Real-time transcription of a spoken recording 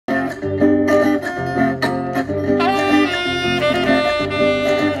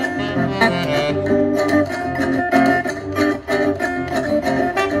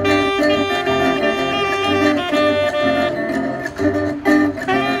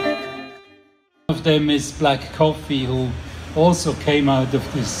Of them is Black Coffee, who also came out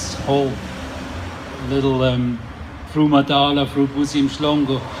of this whole little through Madala, through Busim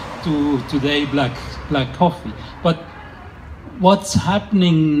Shlongo to today Black Coffee. But what's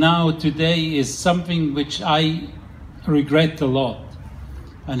happening now today is something which I regret a lot,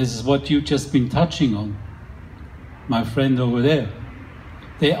 and this is what you've just been touching on, my friend over there.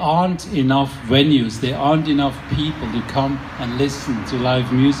 There aren't enough venues, there aren't enough people to come and listen to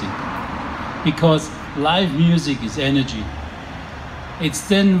live music. Because live music is energy. It's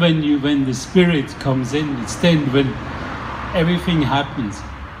then when the spirit comes in, it's then when everything happens.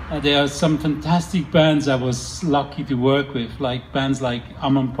 There are some fantastic bands I was lucky to work with, like bands like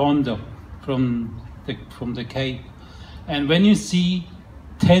Amampondo from the Cape. And when you see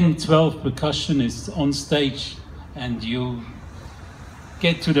 10, 12 percussionists on stage and you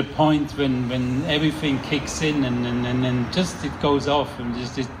get to the point when everything kicks in and just it goes off and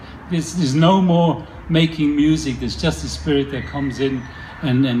there's no more making music, there's just a spirit that comes in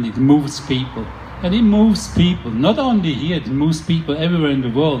and it moves people. And it moves people, not only here, it moves people everywhere in the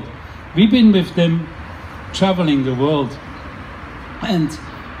world. We've been with them traveling the world, and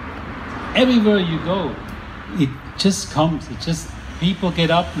everywhere you go, it just comes, people get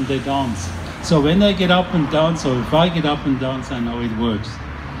up and they dance. So when they get up and dance, or if I get up and dance, I know it works.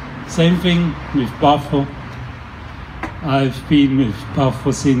 Same thing with Buffo. I've been with Buffo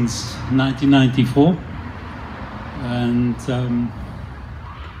since 1994, and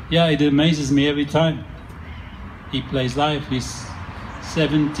yeah, it amazes me every time he plays live. He's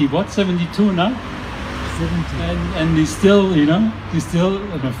 72 now? 70. And he's still, he's still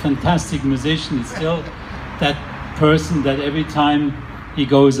a fantastic musician. He's still that person that every time he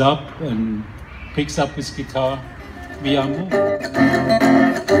goes up and picks up his guitar, we are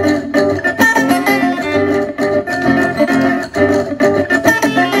moved.